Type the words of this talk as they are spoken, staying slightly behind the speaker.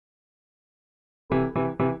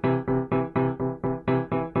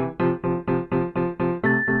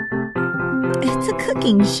It's a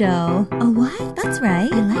cooking show. A what? That's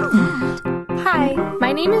right. I like that. Hi,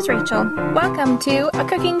 my name is Rachel. Welcome to a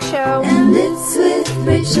cooking show. And it's with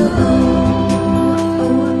Rachel.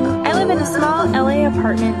 I live in a small LA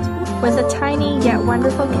apartment with a tiny yet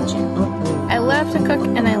wonderful kitchen. I love to cook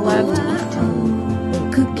and I love to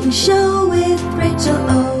eat. Cooking show with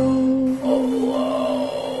Rachel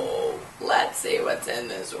Let's see what's in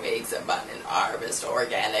this week's Abundant Harvest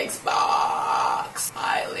Organics box.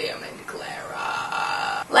 Hi, Liam and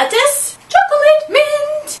Clara. Lettuce, chocolate,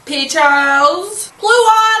 mint, peaches,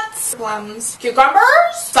 pluots, plums,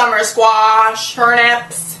 cucumbers, summer squash,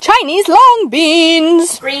 turnips, Chinese long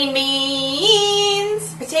beans, green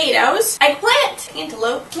beans, potatoes, eggplant,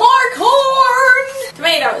 cantaloupe, more corn,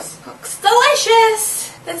 tomatoes. Looks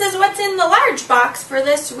delicious. This is what's in the large box for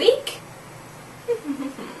this week.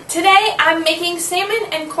 Today I'm making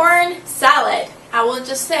salmon and corn salad. I will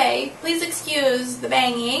just say, please excuse the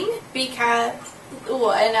banging because,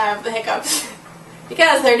 and I have the hiccups,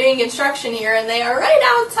 because they're doing construction here and they are right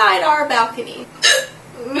outside our balcony.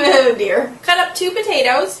 Oh dear. Cut up 2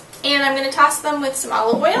 potatoes and I'm going to toss them with some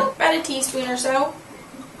olive oil, about a teaspoon or so.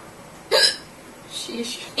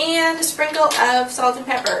 Sheesh. And a sprinkle of salt and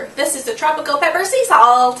pepper. This is the tropical pepper sea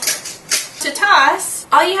salt. To toss,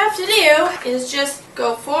 all you have to do is just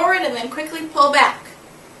go forward and then quickly pull back.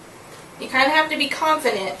 You kind of have to be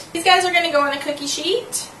confident. These guys are going to go on a cookie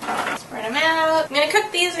sheet. Spread them out. I'm going to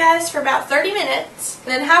cook these guys for about 30 minutes. And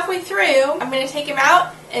then halfway through, I'm going to take them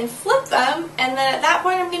out and flip them. And then at that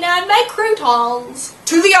point, I'm going to add my croutons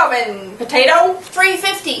to the oven. Potato,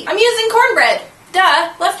 350. I'm using cornbread.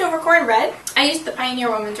 Duh, leftover cornbread. I used the Pioneer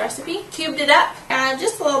Woman's recipe. Cubed it up. Add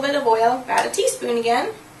just a little bit of oil. About a teaspoon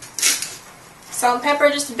again. Salt and pepper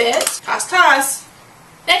just a bit. Toss, toss.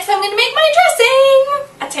 Next I'm going to make my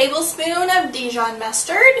dressing. A tablespoon of Dijon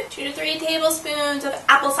mustard. 2 to 3 tablespoons of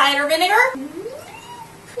apple cider vinegar.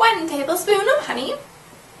 1 tablespoon of honey.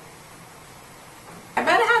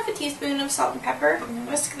 About a half a teaspoon of salt and pepper. I'm going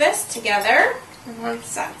to whisk this together. And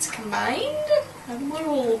once that's combined, I have my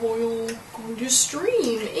olive oil. Going to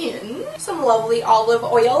stream in some lovely olive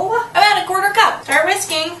oil. About a 1/4 cup. Start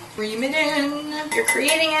whisking. Stream it in. You're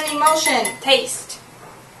creating an emulsion. Taste.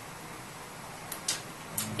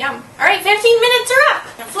 Yum. Alright, 15 minutes are up.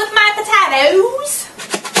 Now flip my potatoes.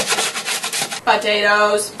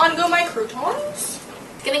 Potatoes. On go my croutons.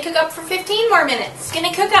 It's gonna cook up for 15 more minutes. It's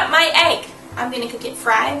gonna cook up my egg. I'm going to cook it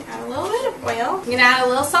fried. Add a little bit of oil. I'm going to add a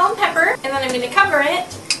little salt and pepper. And then I'm going to cover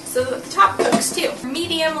it so that the top cooks too.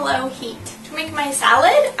 Medium-low heat. To make my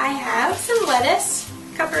salad, I have some lettuce,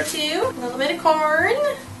 a cup or 2, a little bit of corn,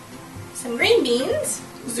 some green beans,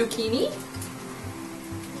 zucchini.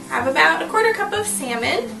 I have about a 1/4 cup of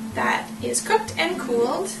salmon that is cooked and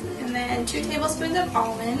cooled. And then 2 tablespoons of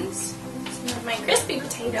almonds. Some of my crispy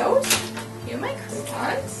potatoes. A few of my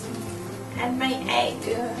croutons. And my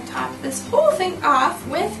egg. Top this whole thing off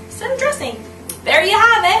with some dressing. There you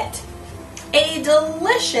have it. A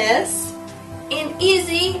delicious and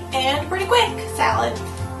easy and pretty quick salad.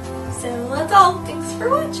 So that's all. Thanks for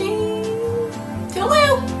watching.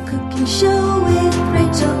 Toodaloo. Cooking show with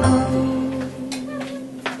Rachel